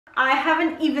I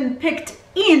haven't even picked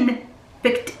in.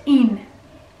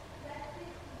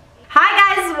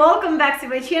 Hi guys, welcome back to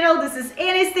my channel. This is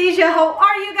Anastasia. How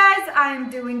are you guys? I'm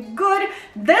doing good.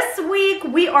 This week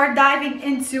we are diving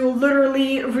into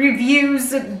literally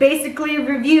reviews, basically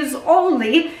reviews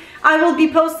only. I will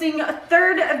be posting a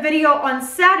third video on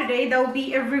Saturday. That will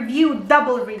be a review,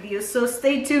 double review, so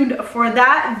stay tuned for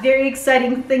that. Very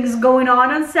exciting things going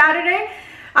on Saturday.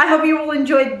 I hope you will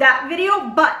enjoy that video,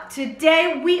 but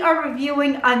today we are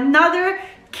reviewing another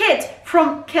kit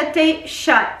from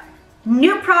Attribution.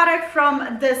 New product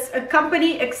from this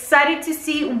company. Excited to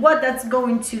see what that's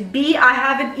going to be. I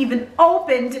haven't even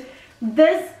opened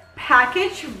this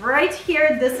package right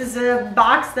here. This is a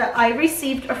box that I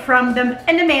received from them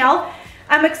in the mail.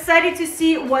 I'm excited to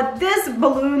see what this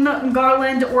balloon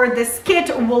garland or this kit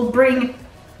will bring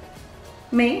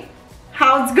me,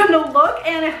 how it's gonna look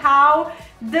and how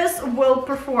this will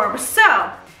perform.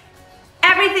 So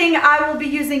everything I will be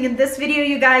using in this video,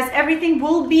 you guys, everything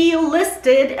will be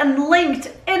listed and linked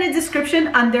in the description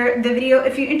under the video.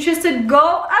 If you're interested,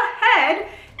 go ahead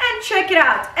and check it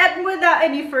out. And without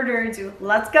any further ado,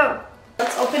 let's go.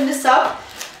 Let's open this up.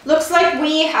 Looks like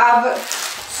we have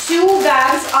 2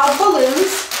 bags of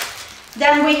balloons.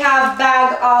 Then we have a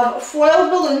bag of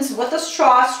foil balloons with a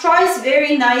straw. Straw is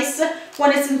very nice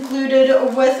when it's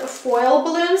included with foil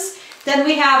balloons. Then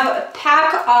we have a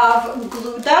pack of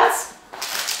glue dots,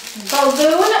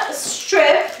 balloon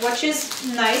strip, which is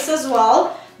nice as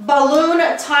well, balloon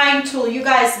tying tool. You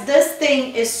guys, this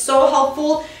thing is so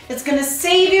helpful. It's gonna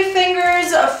save your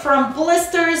fingers from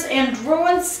blisters and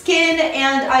ruined skin,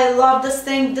 and I love this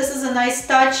thing. This is a nice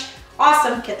touch.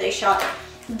 Awesome kit they shot.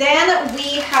 Then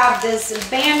we have this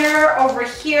banner over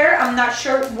here. I'm not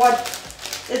sure what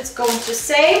it's going to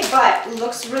say, but it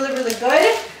looks really, really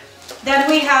good. Then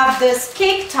we have this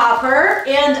cake topper,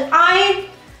 and my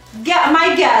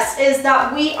guess is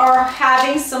that we are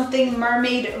having something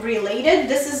mermaid related.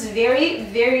 This is very,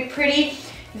 very pretty,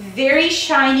 very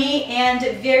shiny, and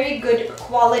very good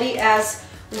quality as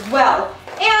well.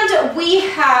 And we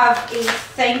have a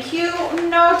thank you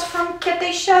note from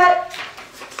Attribution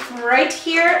right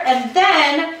here, and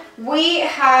then we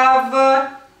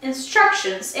have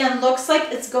instructions, and looks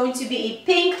like it's going to be a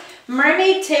pink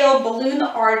mermaid tail balloon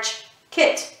arch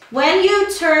kit. When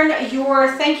you turn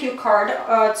your thank you card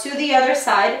to the other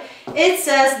side, it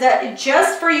says that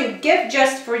just for you, gift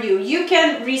just for you. You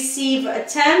can receive a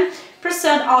 10%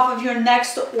 off of your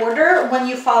next order when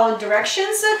you follow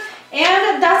directions,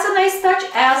 and that's a nice touch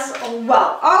as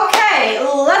well. Okay,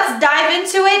 let's dive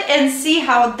into it and see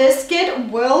how this kit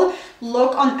will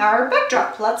look on our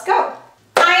backdrop. Let's go.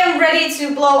 I am ready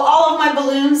to blow all of my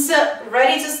balloons,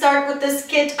 ready to start with this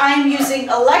kit. I am using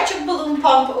electric balloon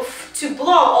pump to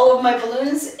blow all of my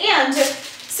balloons, and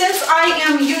since I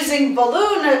am using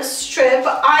balloon strip,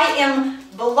 I am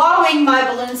blowing my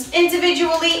balloons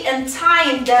individually and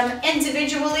tying them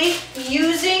individually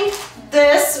using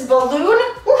this balloon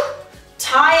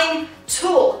tying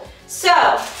tool. So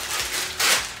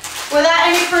without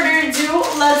any further ado,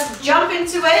 let's jump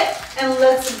into it and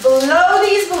let's blow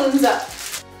these balloons up.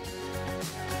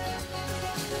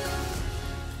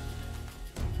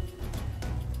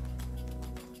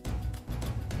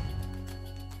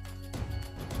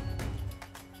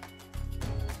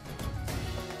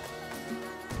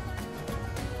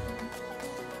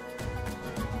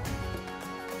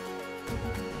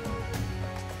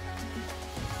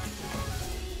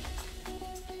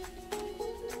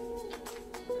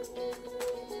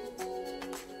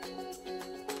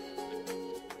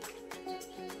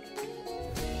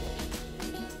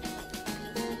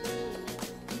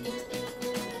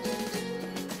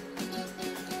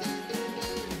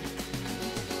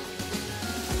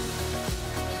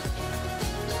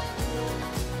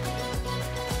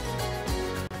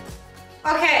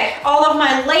 Okay, all of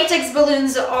my latex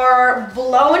balloons are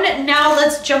blown. Now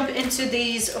let's jump into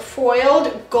these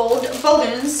foiled gold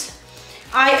balloons.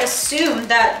 I assume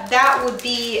that that would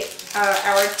be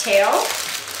our tail.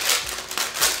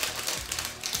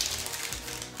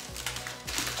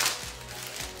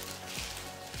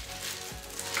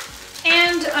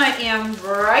 And I am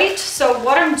right. So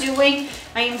what I'm doing,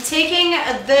 I am taking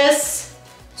this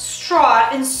straw,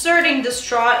 inserting the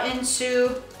straw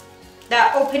into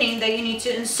that opening that you need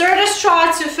to insert a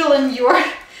straw to fill in your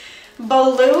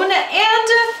balloon, and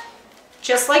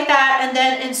just like that, and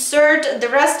then insert the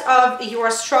rest of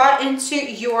your straw into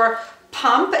your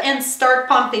pump and start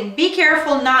pumping. Be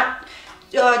careful not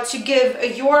to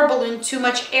give your balloon too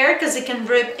much air, because it can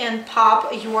rip and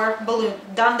pop your balloon.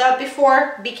 Done that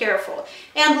before, be careful.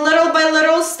 And little by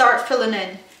little start filling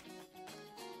in.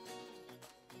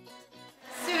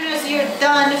 As soon as you're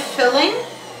done filling,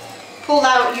 pull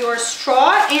out your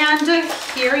straw, and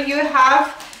here you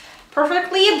have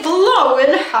perfectly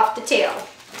blown half the tail.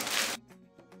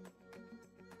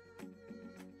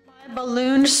 My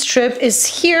balloon strip is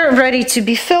here ready to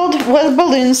be filled with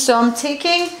balloons, so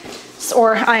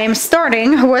I am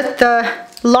starting with the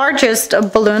largest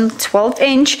balloon,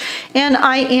 12-inch, and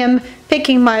I am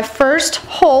picking my first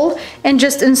hole and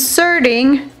just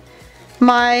inserting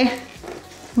my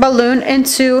balloon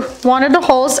into one of the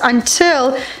holes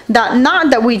until that knot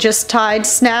that we just tied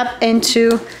snap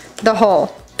into the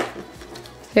hole.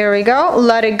 There we go,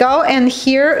 let it go, and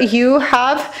here you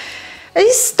have a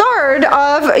start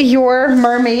of your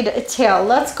mermaid tail.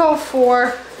 Let's go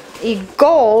for a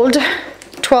gold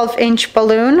 12-inch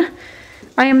balloon.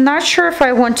 I am not sure if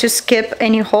I want to skip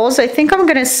any holes. I think I'm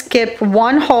gonna skip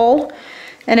one hole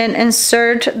and then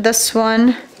insert this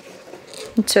one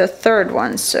into a third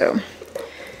one. So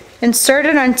insert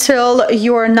it until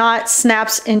your knot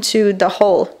snaps into the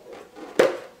hole.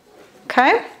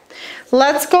 Okay,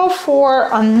 let's go for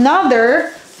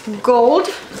another gold.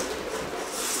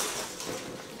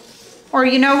 Or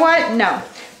you know what? No.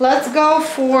 Let's go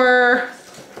for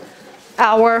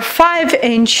our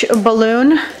 5-inch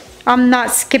balloon. I'm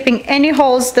not skipping any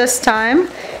holes this time.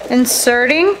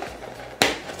 Inserting.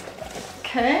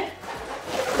 Okay.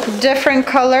 Different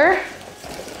color.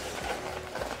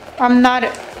 I'm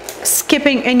not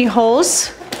skipping any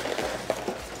holes.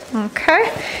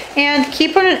 Okay. And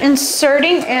keep on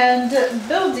inserting and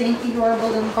building your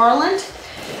balloon garland.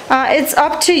 It's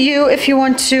up to you if you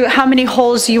want to, how many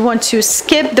holes you want to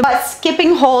skip. But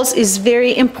skipping holes is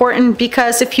very important,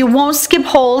 because if you won't skip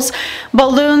holes,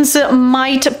 balloons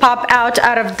might pop out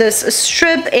of this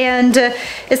strip and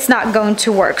it's not going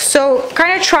to work. So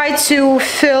kind of try to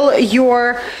fill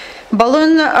your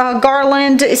balloon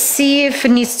garland, see if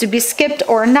it needs to be skipped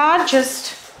or not.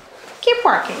 Just keep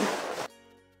working.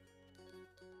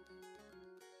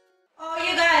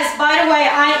 You guys, by the way,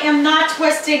 I am not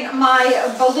twisting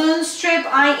my balloon strip.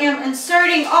 I am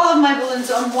inserting all of my balloons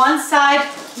on one side,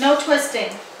 no twisting.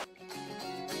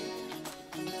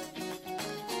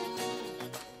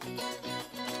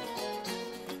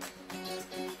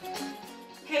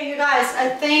 Okay, you guys, I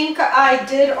think I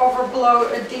did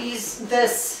overblow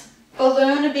this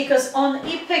balloon, because on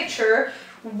a picture,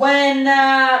 when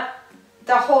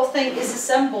the whole thing is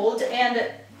assembled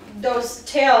and those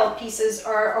tail pieces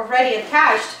are already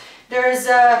attached, there's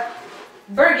a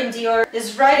burgundy or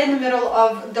is right in the middle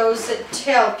of those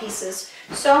tail pieces.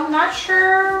 So I'm not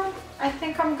sure. I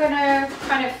think I'm gonna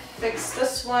kind of fix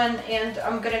this one, and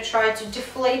I'm gonna try to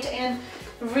deflate and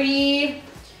retie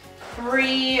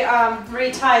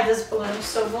this balloon.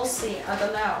 So we'll see. I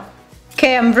don't know.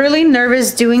 Okay, I'm really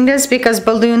nervous doing this because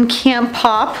balloon can't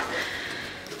pop.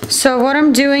 So what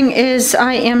I'm doing is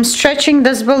I am stretching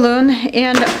this balloon,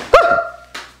 and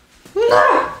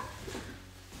no!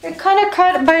 It kind of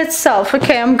cut by itself.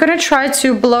 Okay, I'm gonna try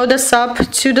to blow this up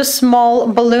to the small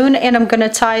balloon, and I'm gonna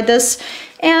tie this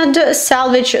and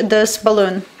salvage this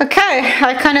balloon. Okay,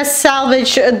 I kind of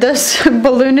salvaged this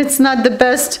balloon. It's not the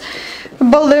best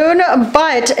balloon,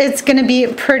 but it's gonna be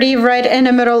pretty right in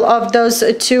the middle of those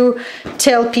two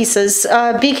tail pieces.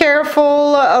 Be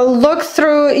careful, look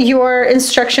through your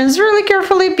instructions really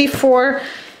carefully before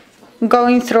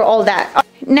going through all that.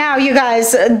 Now you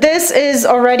guys, this is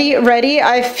already ready.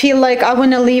 I feel like I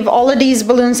want to leave all of these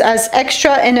balloons as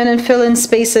extra and then fill in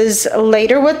spaces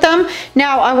later with them.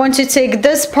 Now I want to take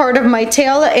this part of my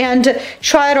tail and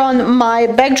try it on my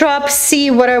backdrop,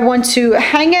 see what I want to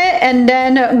hang it, and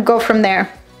then go from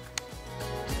there.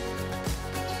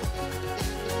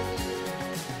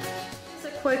 Just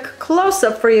a quick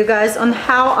close-up for you guys on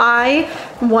how I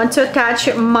want to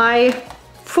attach my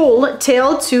full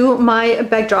tail to my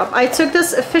backdrop. I took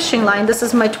this fishing line. This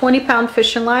is my 20-pound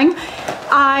fishing line.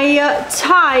 I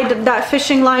tied that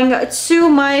fishing line to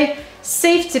my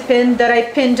safety pin that I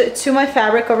pinned to my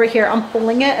fabric over here. I'm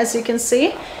pulling it, as you can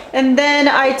see. And then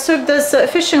I took this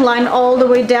fishing line all the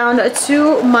way down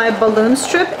to my balloon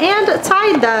strip and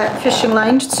tied that fishing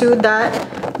line to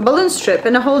that balloon strip.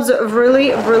 And it holds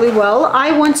really, really well.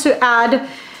 I want to add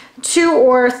 2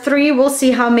 or 3, we'll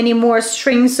see how many more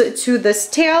strings to this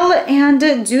tail, and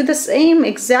do the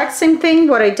exact same thing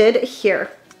what I did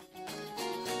here.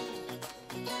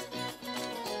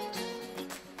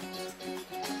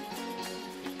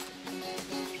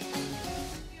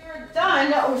 You're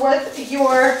done with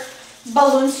your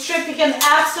balloon strip. You can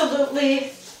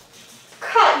absolutely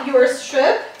cut your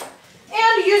strip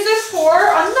and use it for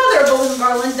another balloon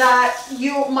garland that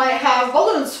you might have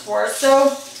balloons for.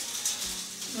 So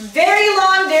very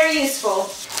long, very useful.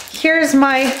 Here's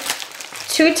my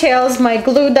 2 tails, my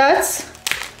glue dots.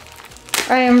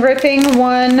 I am ripping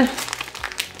one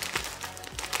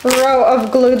row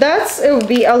of glue dots. It will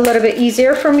be a little bit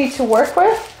easier for me to work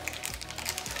with.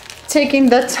 Taking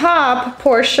the top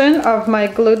portion of my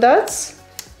glue dots.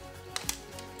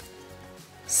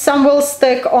 Some will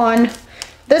stick on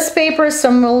this paper,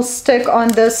 some will stick on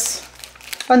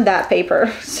that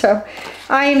paper. So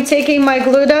I am taking my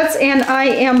glue dots and I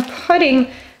am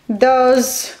putting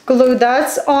those glue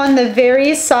dots on the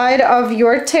very side of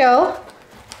your tail,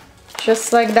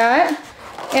 just like that.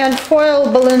 And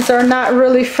foil balloons are not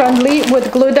really friendly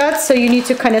with glue dots, so you need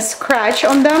to kind of scratch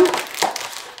on them.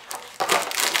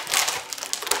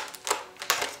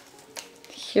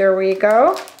 Here we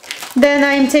go. Then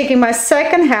I'm taking my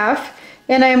second half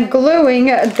and I'm gluing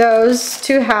those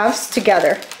two halves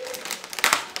together.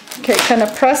 Okay, kind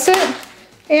of press it.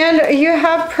 And you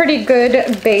have pretty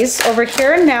good base over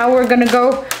here. Now we're gonna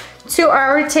go to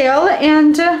our tail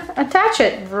and attach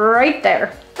it right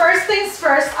there. First things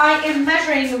first, I am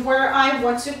measuring where I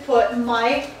want to put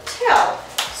my tail.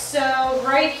 So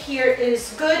right here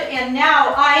is good. And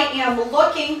now I am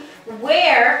looking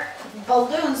where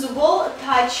balloons will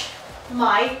touch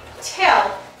my tail.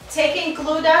 Taking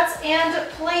glue dots and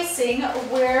placing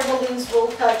where balloons will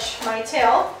touch my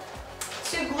tail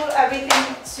to glue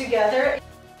everything together.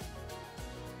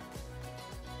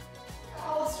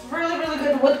 It's really, really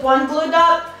good with one glue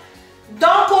dot.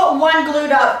 Don't put one glue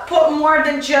dot, put more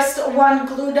than just one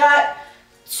glue dot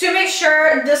to make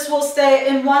sure this will stay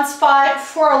in one spot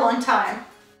for a long time.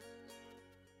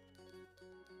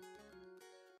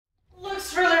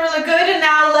 Looks really, really good. And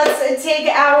now let's take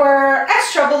our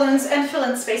extra balloons and fill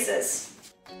in spaces.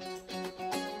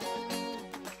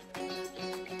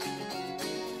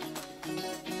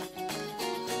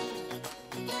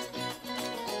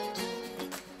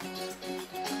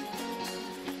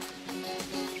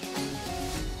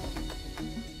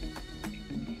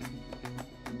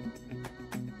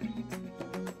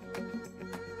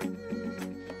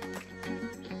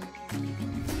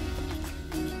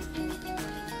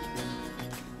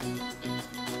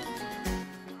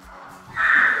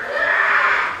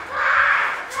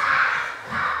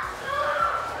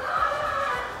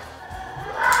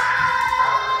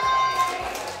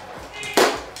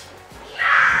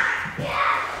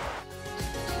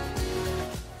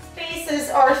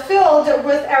 Are filled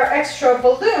with our extra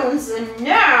balloons, and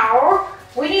now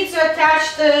we need to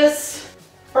attach this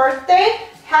birthday.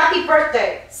 Happy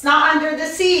birthday. It's not under the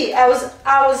sea I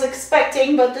was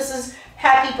expecting, but this is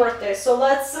happy birthday. So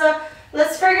let's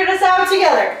figure this out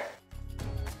together.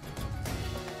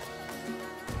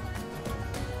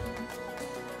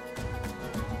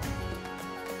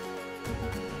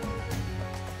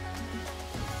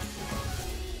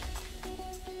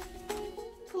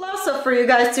 Also, for you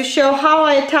guys to show how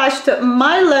I attached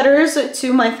my letters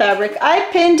to my fabric, I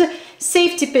pinned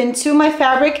safety pin to my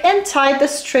fabric and tied the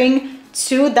string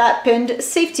to that pinned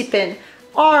safety pin,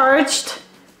 arched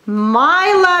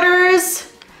my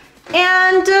letters,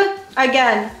 and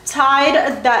again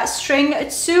tied that string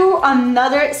to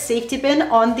another safety pin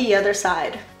on the other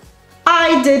side.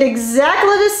 I did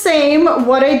exactly the same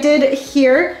what I did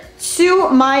here to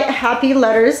my happy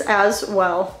letters as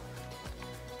well.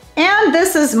 And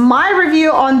this is my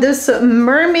review on this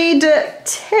Mermaid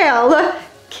Tail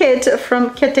Kit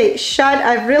from Kit Shut.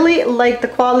 I really like the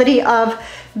quality of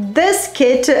this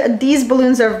kit. These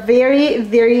balloons are very,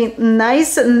 very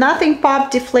nice. Nothing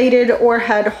popped, deflated, or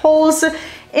had holes.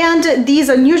 And these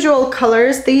unusual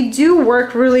colors, they do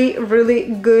work really,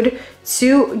 really good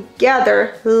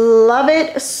together. Love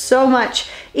it so much.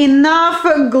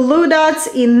 Enough glue dots,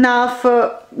 enough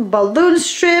balloon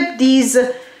strip. These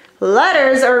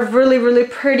letters are really, really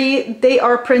pretty. They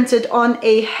are printed on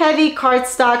a heavy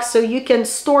cardstock, so you can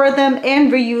store them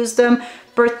and reuse them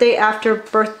birthday after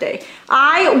birthday.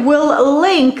 I will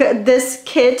link this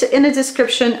kit in the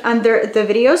description under the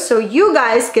video so you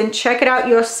guys can check it out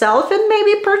yourself and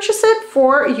maybe purchase it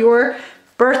for your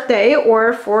birthday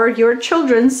or for your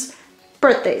children's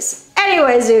birthdays.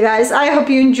 Anyways, you guys, I hope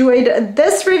you enjoyed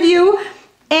this review,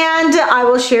 and I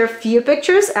will share a few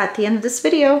pictures at the end of this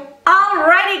video.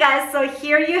 Alrighty guys, so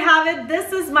here you have it.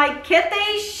 This is my Kit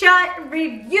Shut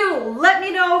review. Let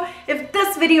me know if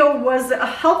this video was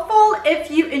helpful. If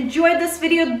you enjoyed this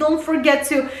video, don't forget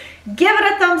to give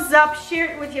it a thumbs up,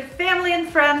 share it with your family and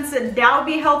friends. That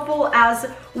would be helpful as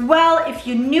well. If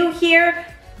you're new here,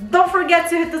 don't forget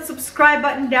to hit the subscribe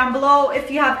button down below. If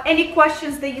you have any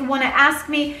questions that you want to ask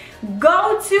me,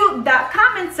 go to that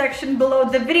comment section below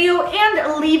the video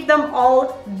and leave them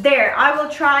all there. I will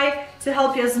try to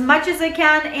help you as much as I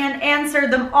can and answer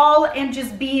them all and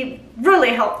just be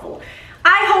really helpful.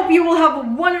 I hope you will have a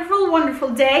wonderful, wonderful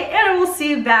day, and I will see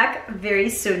you back very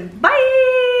soon. Bye!